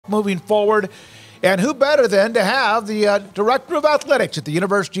moving forward. And who better than to have the Director of Athletics at the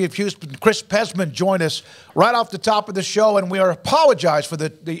University of Houston, Chris Pezman, join us right off the top of the show. And we apologize for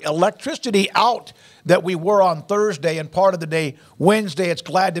the electricity out that we were on Thursday and part of the day Wednesday. It's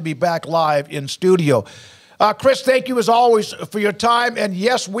glad to be back live in studio. Chris, thank you as always for your time. And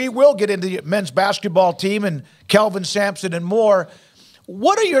yes, we will get into the men's basketball team and Kelvin Sampson and more.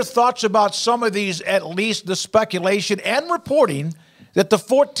 What are your thoughts about some of these, at least the speculation and reporting, that the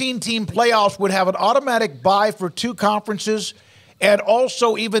 14-team playoffs would have an automatic bye for two conferences and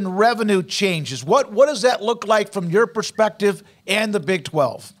also even revenue changes? What does that look like from your perspective and the Big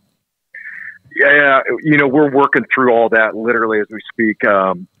 12? Yeah, we're working through all that literally as we speak.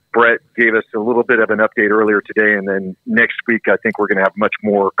 Brett gave us a little bit of an update earlier today, and then next week I think we're going to have much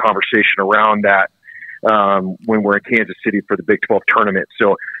more conversation around that when we're in Kansas City for the Big 12 tournament.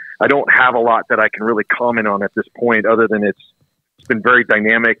 So I don't have a lot that I can really comment on at this point other than it's been very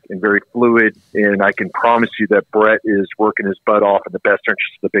dynamic and very fluid, and I can promise you that Brett is working his butt off in the best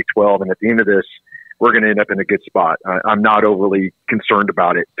interest of the Big 12, and at the end of this, we're going to end up in a good spot. I'm not overly concerned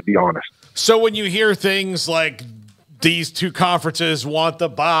about it, to be honest. So when you hear things like these two conferences want the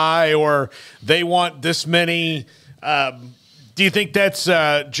bye or they want this many, do you think that's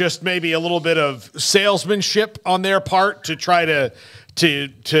just maybe a little bit of salesmanship on their part to try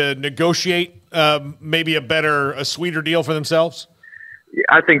to negotiate maybe a sweeter deal for themselves?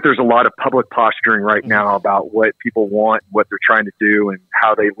 I think there's a lot of public posturing right now about what people want, what they're trying to do, and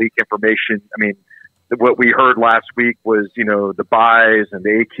how they leak information. I mean, what we heard last week was, the buys and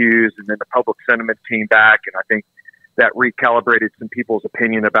the AQs, and then the public sentiment came back, and I think that recalibrated some people's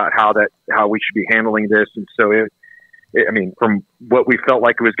opinion about how we should be handling this. And so, from what we felt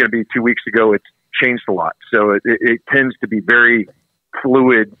like it was going to be 2 weeks ago, it's changed a lot. So it tends to be very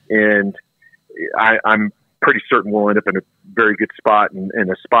fluid, and I'm pretty certain we'll end up in a very good spot and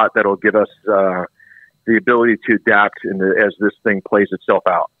a spot that'll give us the ability to adapt as this thing plays itself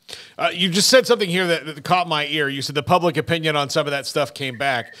out. You just said something here that caught my ear. You said the public opinion on some of that stuff came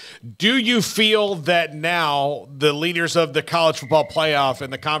back. Do you feel that now the leaders of the college football playoff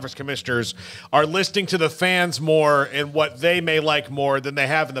and the conference commissioners are listening to the fans more and what they may like more than they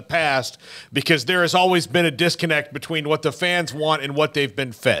have in the past? Because there has always been a disconnect between what the fans want and what they've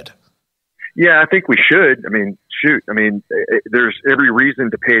been fed. Yeah, I think we should. There's every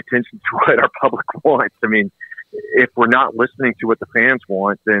reason to pay attention to what our public wants. If we're not listening to what the fans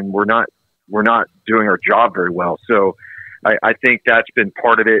want, then we're not doing our job very well. So I think that's been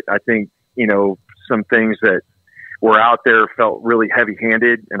part of it. I think, some things that were out there felt really heavy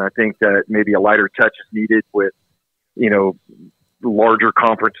handed. And I think that maybe a lighter touch is needed with, larger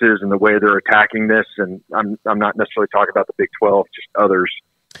conferences and the way they're attacking this. And I'm not necessarily talking about the Big 12, just others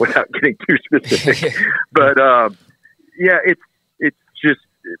without getting too specific. But, it's just,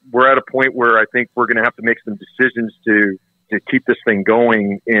 we're at a point where I think we're going to have to make some decisions to keep this thing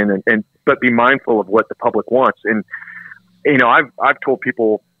going but be mindful of what the public wants. And, I've told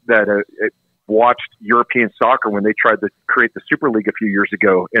people that watched European soccer when they tried to create the Super League a few years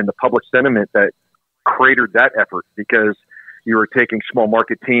ago, and the public sentiment that cratered that effort because you were taking small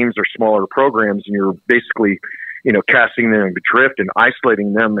market teams or smaller programs and you're basically, casting them adrift and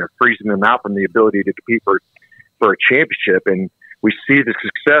isolating them and freezing them out from the ability to compete for a championship. And we see the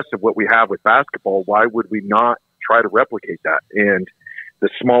success of what we have with basketball. Why would we not try to replicate that? And the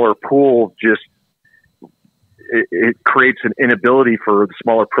smaller pool it creates an inability for the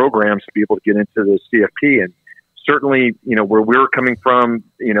smaller programs to be able to get into the CFP. And certainly, where we're coming from,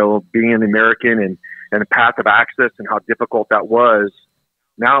 being an American and the path of access and how difficult that was,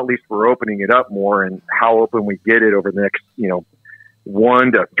 now at least we're opening it up more, and how open we get it over the next,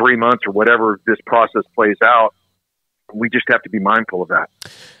 1 to 3 months or whatever this process plays out. We just have to be mindful of that.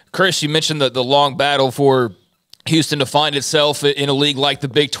 Chris, you mentioned the long battle for Houston to find itself in a league like the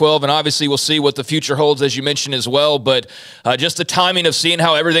Big 12, and obviously we'll see what the future holds, as you mentioned as well, but just the timing of seeing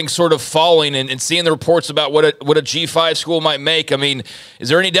how everything's sort of falling and seeing the reports about what a G5 school might make. Is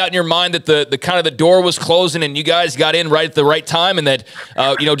there any doubt in your mind that the kind of the door was closing and you guys got in right at the right time, and that,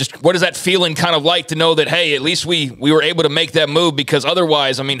 just what is that feeling kind of like to know that, hey, at least we were able to make that move, because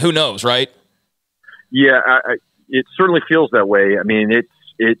otherwise, who knows, right? Yeah, it certainly feels that way.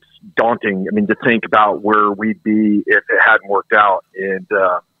 It's daunting. To think about where we'd be if it hadn't worked out. And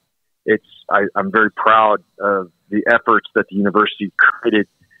I'm very proud of the efforts that the university created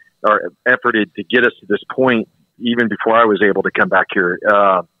or efforted to get us to this point, even before I was able to come back here.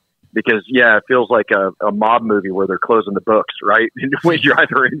 Because it feels like a mob movie where they're closing the books, right? When you're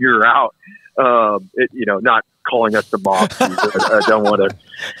either in or out. Not calling us the Mopsies. I don't want to.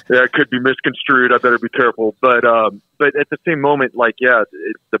 That could be misconstrued. I better be careful. But at the same moment, like, yeah,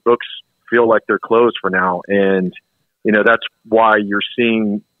 the books feel like they're closed for now, and that's why you're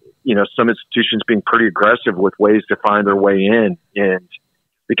seeing some institutions being pretty aggressive with ways to find their way in, and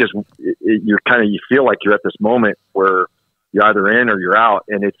because you feel like you're at this moment where you're either in or you're out,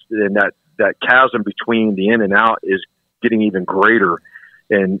 and that chasm between the in and out is getting even greater.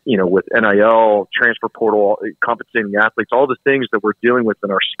 And, with NIL, transfer portal, compensating athletes, all the things that we're dealing with in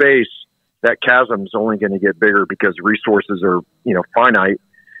our space, that chasm is only going to get bigger because resources are, finite,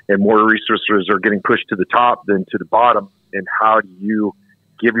 and more resources are getting pushed to the top than to the bottom. And how do you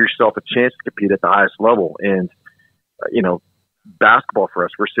give yourself a chance to compete at the highest level? And, basketball for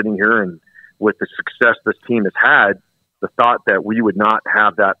us, we're sitting here, and with the success this team has had, the thought that we would not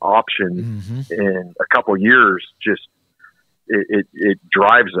have that option in a couple of years just it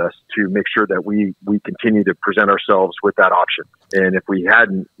drives us to make sure that we continue to present ourselves with that option. And if we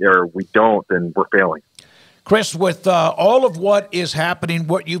hadn't, or we don't, then we're failing. Chris, with all of what is happening,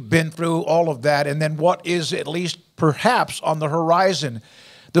 what you've been through, all of that, and then what is at least perhaps on the horizon,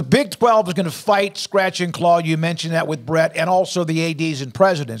 the Big 12 is going to fight scratch and claw. You mentioned that with Brett, and also the ADs and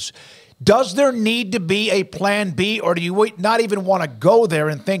presidents. Does there need to be a plan B, or do you not even want to go there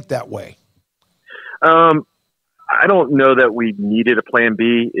and think that way? I don't know that we needed a plan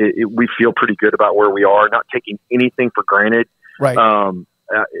B. We feel pretty good about where we are, not taking anything for granted. Right.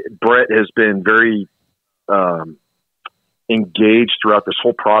 Brett has been very engaged throughout this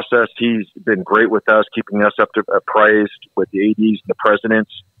whole process. He's been great with us, keeping us up to appraised with the ADs and the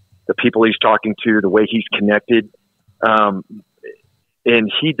presidents, the people he's talking to, the way he's connected. And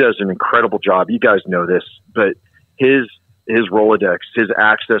he does an incredible job. You guys know this, but his Rolodex, his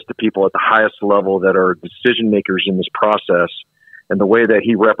access to people at the highest level that are decision makers in this process, and the way that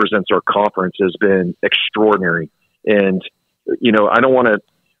he represents our conference has been extraordinary. And, I don't want to,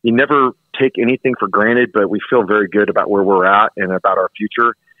 you never take anything for granted, but we feel very good about where we're at and about our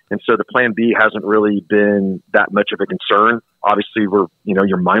future. And so the plan B hasn't really been that much of a concern. Obviously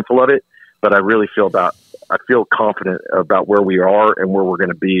you're mindful of it, but I feel confident about where we are and where we're going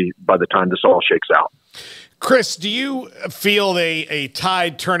to be by the time this all shakes out. Chris, do you feel a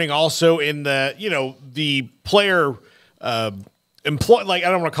tide turning also in the player I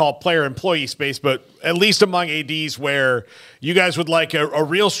don't want to call it player employee space, but at least among ADs, where you guys would like a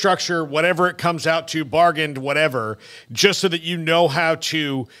real structure, whatever it comes out to, bargained, whatever, just so that you know how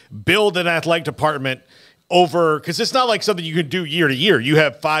to build an athletic department over, because it's not like something you can do year to year. You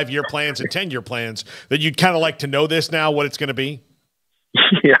have 5-year plans and 10-year plans, that you'd kind of like to know this now, what it's going to be.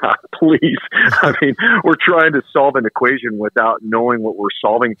 Yeah, please. I mean, we're trying to solve an equation without knowing what we're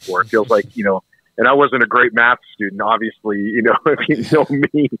solving for. It feels like, and I wasn't a great math student, obviously, if you know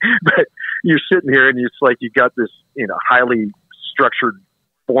me, but you're sitting here and it's like, you got this, highly structured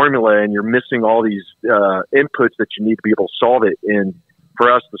formula, and you're missing all these inputs that you need to be able to solve it. And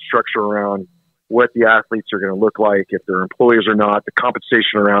for us, the structure around what the athletes are going to look like, if they're employees or not, the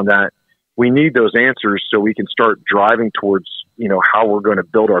compensation around that, we need those answers so we can start driving towards, how we're going to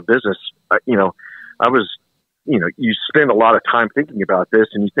build our business. You spend a lot of time thinking about this,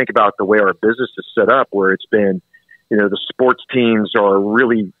 and you think about the way our business is set up, where it's been, the sports teams are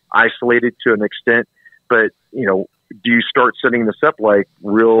really isolated to an extent, but, do you start setting this up like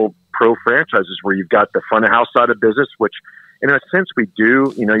real pro franchises where you've got the front of house side of business, which in a sense we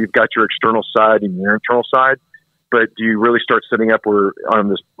do, you've got your external side and your internal side, but do you really start setting up where on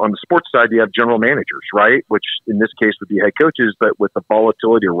the sports side, you have general managers, right? Which in this case would be head coaches, but with the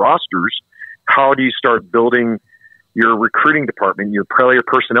volatility of rosters, how do you start building your recruiting department, your player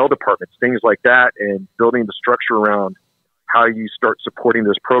personnel departments, things like that, and building the structure around how you start supporting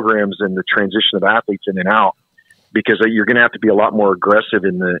those programs and the transition of athletes in and out, because you're going to have to be a lot more aggressive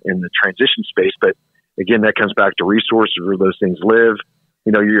in the transition space. But again, that comes back to resources, where those things live.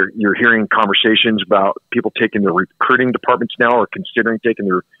 You're hearing conversations about people taking their recruiting departments now, or considering taking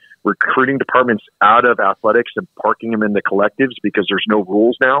their recruiting departments out of athletics and parking them in the collectives because there's no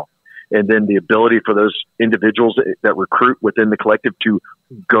rules now. And then the ability for those individuals that recruit within the collective to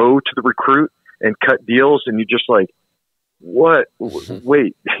go to the recruit and cut deals. And you just like, what?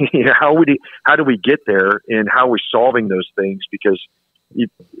 Wait, how do we get there, and how are we solving those things? Because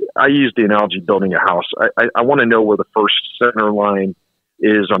I use the analogy building a house. I want to know where the first center line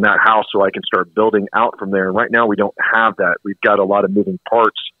is on that house so I can start building out from there. And right now we don't have that. We've got a lot of moving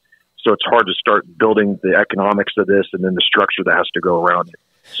parts, so it's hard to start building the economics of this and then the structure that has to go around it.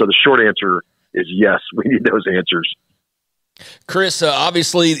 So the short answer is yes, we need those answers. Chris,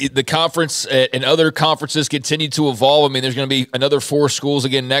 obviously the conference and other conferences continue to evolve. I mean, there's going to be another 4 schools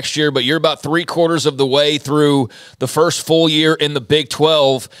again next year, but you're about 3/4 of the way through the first full year in the Big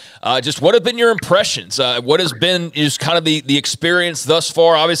 12. Just what have been your impressions? What has been just kind of the experience thus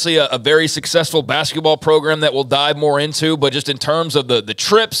far? Obviously, a very successful basketball program that we'll dive more into, but just in terms of the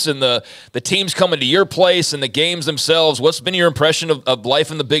trips and the teams coming to your place and the games themselves, what's been your impression of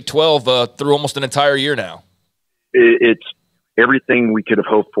life in the Big 12 through almost an entire year now? It's everything we could have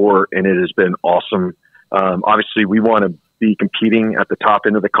hoped for, and it has been awesome. Obviously, we want to be competing at the top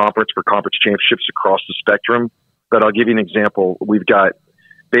end of the conference for conference championships across the spectrum. But I'll give you an example. We've got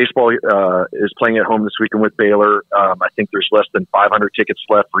baseball is playing at home this weekend with Baylor. I think there's less than 500 tickets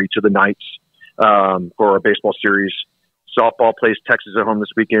left for each of the nights for our baseball series. Softball plays Texas at home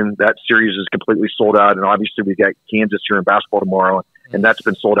this weekend. That series is completely sold out. And obviously, we got Kansas here in basketball tomorrow, and that's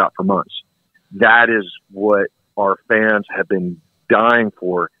been sold out for months. That is what our fans have been dying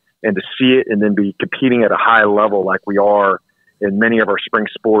for, and to see it and then be competing at a high level like we are in many of our spring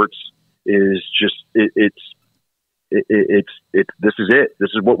sports is just this is it. This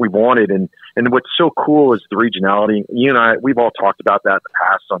is what we wanted, and what's so cool is the regionality. You and I, we've all talked about that in the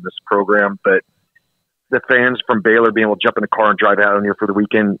past on this program, but the fans from Baylor being able to jump in the car and drive out here for the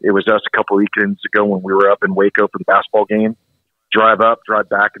weekend. It was us a couple weekends ago when we were up in Waco for the basketball game. Drive up, drive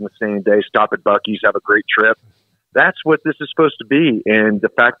back in the same day, stop at Buc-ee's, have a great trip. That's what this is supposed to be. And the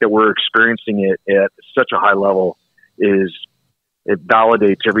fact that we're experiencing it at such a high level it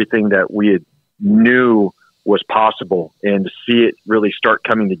validates everything that we had knew was possible, and to see it really start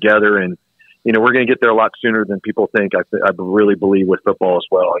coming together. And, we're going to get there a lot sooner than people think. I really believe with football as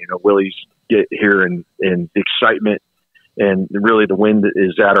well. Willie's get here and the excitement and really the wind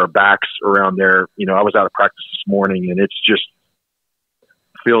is at our backs around there. I was out of practice this morning, and it's just,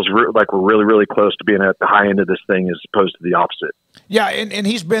 feels like we're really, really close to being at the high end of this thing as opposed to the opposite. Yeah, and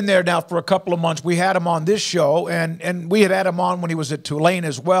he's been there now for a couple of months. We had him on this show, and we had him on when he was at Tulane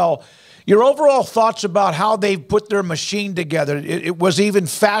as well. Your overall thoughts about how they've put their machine together, it was even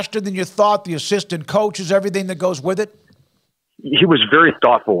faster than you thought, the assistant coaches, everything that goes with it? He was very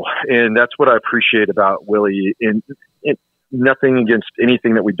thoughtful, and that's what I appreciate about Willie. And nothing against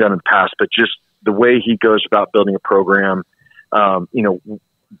anything that we've done in the past, but just the way he goes about building a program.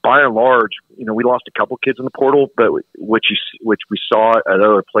 By and large, we lost a couple kids in the portal, but which we saw at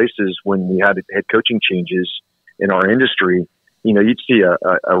other places when we had head coaching changes in our industry. You'd see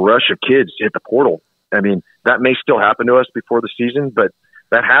a rush of kids hit the portal. I mean, that may still happen to us before the season, but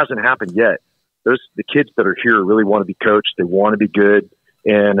that hasn't happened yet. The kids that are here really want to be coached. They want to be good.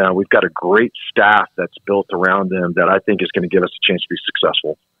 And we've got a great staff that's built around them that I think is going to give us a chance to be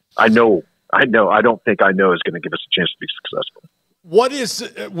successful. I don't think I know is going to give us a chance to be successful. What is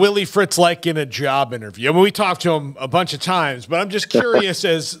Willie Fritz like in a job interview? I mean, we talked to him a bunch of times, but I'm just curious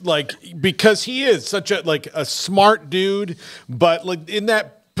because he is such a smart dude, but in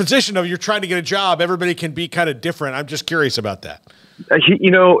that position of you're trying to get a job, everybody can be kind of different. I'm just curious about that.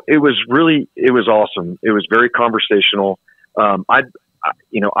 It was awesome. It was very conversational. I'd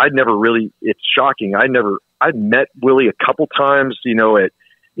never really, it's shocking. I'd met Willie a couple times, at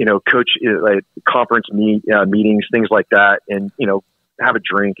coach conference meetings, things like that, and have a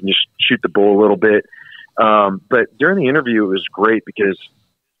drink and just shoot the bull a little bit. But during the interview, it was great because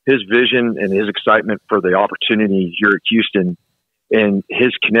his vision and his excitement for the opportunity here at Houston, and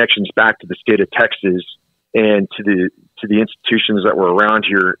his connections back to the state of Texas and to the institutions that were around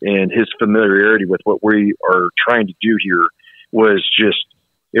here, and his familiarity with what we are trying to do here was just,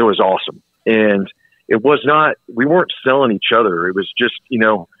 it was awesome. And it was not, we weren't selling each other. It was just,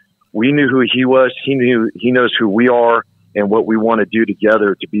 we knew who he was. He knows who we are and what we want to do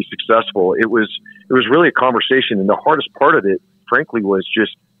together to be successful. It was really a conversation. And the hardest part of it, frankly, was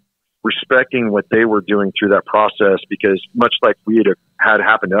just respecting what they were doing through that process, because much like we had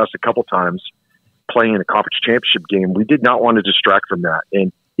happened to us a couple times playing in a conference championship game, we did not want to distract from that.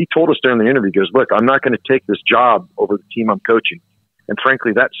 And he told us during the interview, he goes, look, I'm not going to take this job over the team I'm coaching. And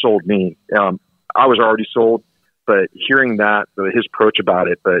frankly, that sold me. I was already sold, but hearing that, his approach about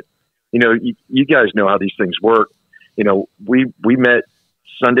it, but you guys know how these things work. We met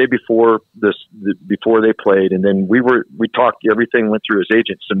Sunday before before they played, and then we talked, everything went through his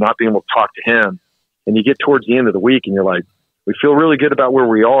agent. So not being able to talk to him, and you get towards the end of the week and you're like, we feel really good about where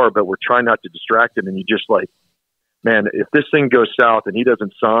we are, but we're trying not to distract him. And you just like, man, if this thing goes south and he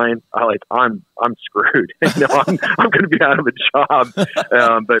doesn't sign, I'm screwed. I'm going to be out of a job.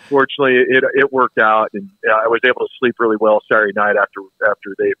 But fortunately, it worked out, and I was able to sleep really well Saturday night after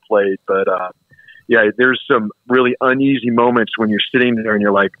they had played. But yeah, there's some really uneasy moments when you're sitting there and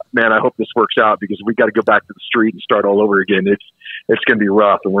you're like, man, I hope this works out because we got to go back to the street and start all over again. It's going to be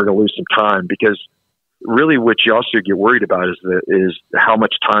rough and we're going to lose some time, because really what you also get worried about is how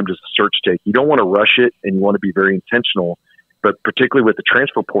much time does the search take? You don't want to rush it, and you want to be very intentional. But particularly with the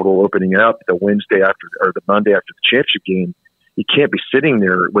transfer portal opening up the Wednesday after, or the Monday after the championship game, you can't be sitting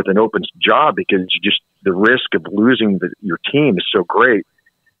there with an open job, because the risk of losing your team is so great.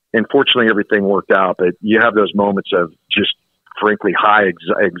 And fortunately, everything worked out. But you have those moments of just frankly high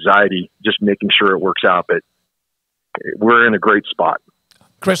anxiety, just making sure it works out. But we're in a great spot.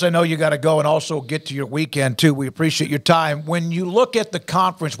 Chris, I know you got to go and also get to your weekend, too. We appreciate your time. When you look at the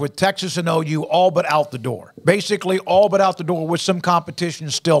conference with Texas and OU all but out the door, basically all but out the door with some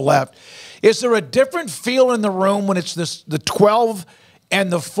competition still left, is there a different feel in the room when it's the 12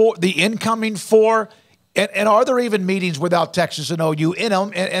 and the incoming 4? And are there even meetings without Texas and OU in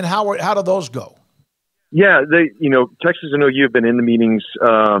them? And how do those go? Yeah, Texas and OU have been in the meetings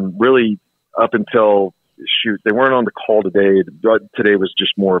really up until – they weren't on the call today. Today was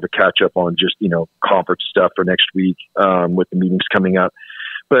just more of a catch up on just, conference stuff for next week with the meetings coming up.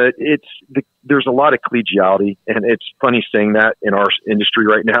 But there's a lot of collegiality, and it's funny saying that in our industry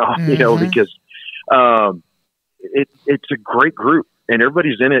right now, because it's a great group and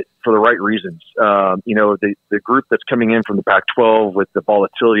everybody's in it for the right reasons. The group that's coming in from the Pac-12 with the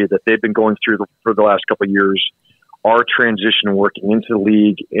volatility that they've been going through for the last couple of years, our transition working into the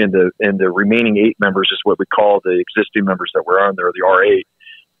league, and the remaining 8 members is what we call the existing members that were on there, the R8.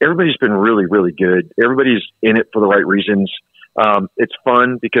 Everybody's been really, really good. Everybody's in it for the right reasons. It's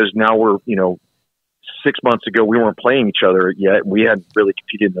fun because now we're, 6 months ago, we weren't playing each other yet. We hadn't really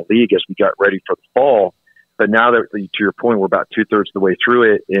competed in the league as we got ready for the fall. But now that, to your point, we're about 2/3 of the way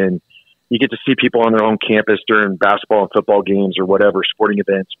through it, and you get to see people on their own campus during basketball and football games or whatever sporting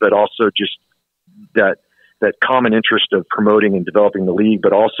events, but also just that common interest of promoting and developing the league,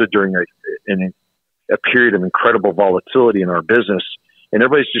 but also during a period of incredible volatility in our business. And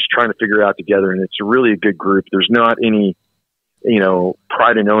everybody's just trying to figure it out together. And it's really a good group. There's not any,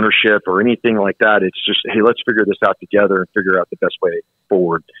 pride in ownership or anything like that. It's just, hey, let's figure this out together and figure out the best way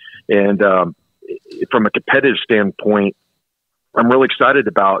forward. And from a competitive standpoint, I'm really excited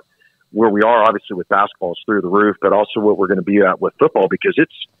about where we are, obviously with basketball, it's through the roof, but also what we're going to be at with football, because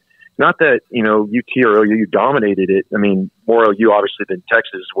it's not that, UT or OU dominated it. I mean, more OU obviously than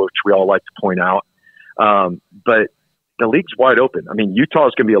Texas, which we all like to point out. But the league's wide open. I mean, Utah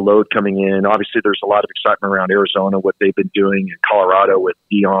is going to be a load coming in. Obviously, there's a lot of excitement around Arizona, what they've been doing, in Colorado with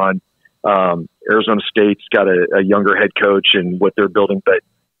Dion. Arizona State's got a younger head coach and what they're building. But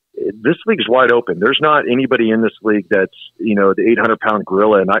this league's wide open. There's not anybody in this league that's, the 800-pound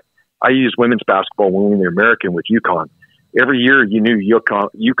gorilla. And I use women's basketball winning the American with UConn. Every year you knew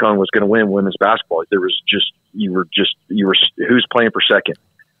UConn was going to win women's basketball. There was you were who's playing for second.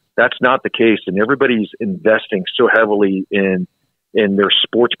 That's not the case. And everybody's investing so heavily in their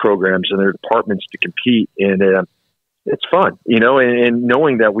sports programs and their departments to compete. And it's fun, and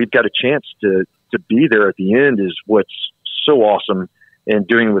knowing that we've got a chance to be there at the end is what's so awesome, and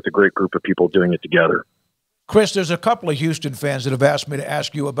doing it with a great group of people doing it together. Chris, there's a couple of Houston fans that have asked me to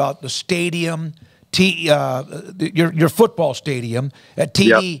ask you about the stadium, your football stadium at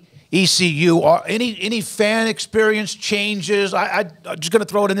TD. Yep. ECU. Any fan experience changes? I'm just going to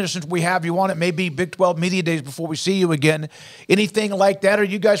throw it in there since we have you on. It may be Big 12 Media Days before we see you again. Anything like that? Or are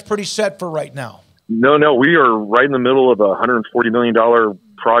you guys pretty set for right now? No. We are right in the middle of a $140 million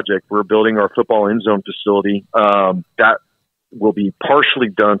project. We're building our football end zone facility. That will be partially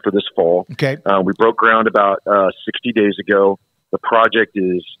done for this fall. Okay. We broke ground about 60 days ago. The project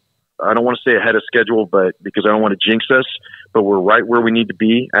is, I don't want to say ahead of schedule, but because I don't want to jinx us, but we're right where we need to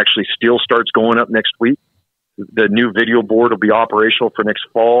be. Actually, steel starts going up next week. The new video board will be operational for next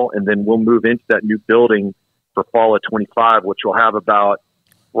fall, and then we'll move into that new building for fall of 25, which will have about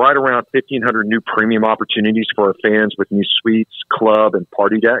right around 1,500 new premium opportunities for our fans with new suites, club, and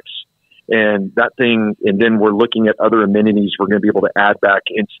party decks. And that thing, and then we're looking at other amenities we're going to be able to add back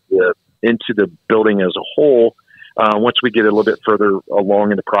into the building as a whole. Once we get a little bit further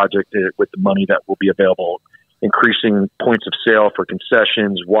along in the project with the money that will be available, increasing points of sale for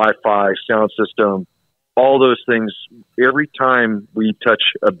concessions, Wi-Fi, sound system, all those things. Every time we touch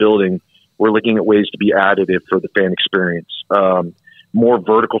a building, we're looking at ways to be additive for the fan experience. More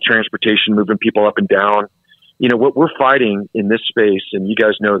vertical transportation, moving people up and down. What we're fighting in this space, and you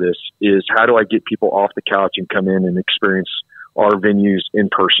guys know this, is how do I get people off the couch and come in and experience our venues in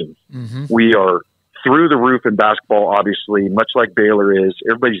person? Mm-hmm. We are through the roof in basketball, obviously, much like Baylor is.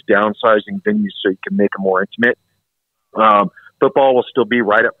 Everybody's downsizing venues so you can make them more intimate. Football will still be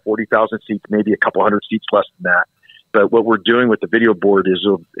right at 40,000 seats, maybe a couple hundred seats less than that. But what we're doing with the video board is,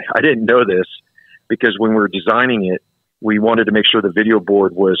 I didn't know this, because when we were designing it, we wanted to make sure the video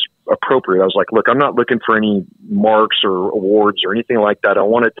board was appropriate. I was like, look, I'm not looking for any marks or awards or anything like that. I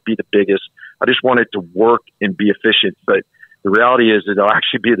want it to be the biggest. I just want it to work and be efficient. But the reality is it'll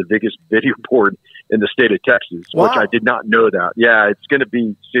actually be the biggest video board in the state of Texas, wow. which I did not know that. Yeah, it's going to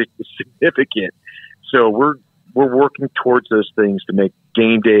be significant. So we're working towards those things to make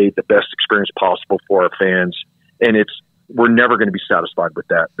game day the best experience possible for our fans. And we're never going to be satisfied with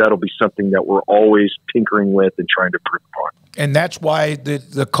that. That'll be something that we're always tinkering with and trying to improve upon. And that's why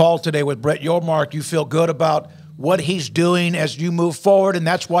the call today with Brett Yormark, you feel good about what he's doing as you move forward, and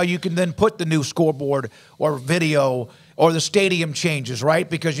that's why you can then put the new scoreboard or video or the stadium changes, right?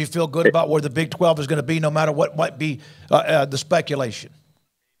 Because you feel good about where the Big 12 is going to be no matter what might be the speculation.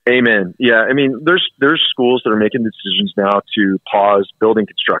 Amen. Yeah, I mean, there's schools that are making decisions now to pause building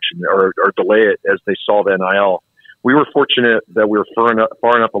construction or delay it as they saw the NIL. We were fortunate that we were far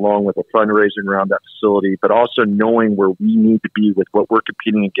enough along with the fundraising around that facility, but also knowing where we need to be with what we're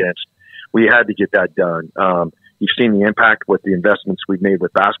competing against. We had to get that done. You've seen the impact with the investments we've made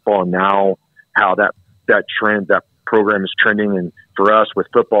with basketball, and now how that program is trending. And for us with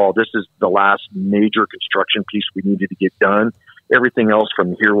football, this is the last major construction piece we needed to get done. Everything else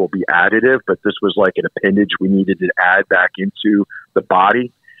from here will be additive, but this was like an appendage we needed to add back into the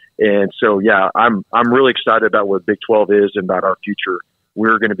body. And so, yeah, I'm really excited about what Big 12 is and about our future.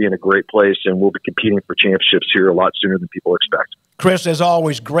 We're going to be in a great place, and we'll be competing for championships here a lot sooner than people expect. Chris, as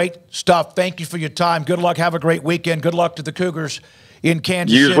always, great stuff. Thank you for your time. Good luck. Have a great weekend. Good luck to the Cougars in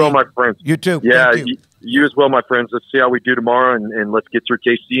Kansas City. You as well, my friends. You too. Yeah, Thank you. You as well, my friends. Let's see how we do tomorrow, and let's get through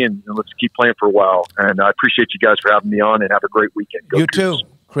KC, and let's keep playing for a while. And I appreciate you guys for having me on, and have a great weekend. Go You Cougars. too.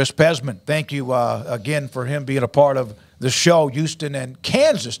 Chris Pezman, thank you again for him being a part of the show. Houston and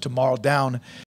Kansas tomorrow down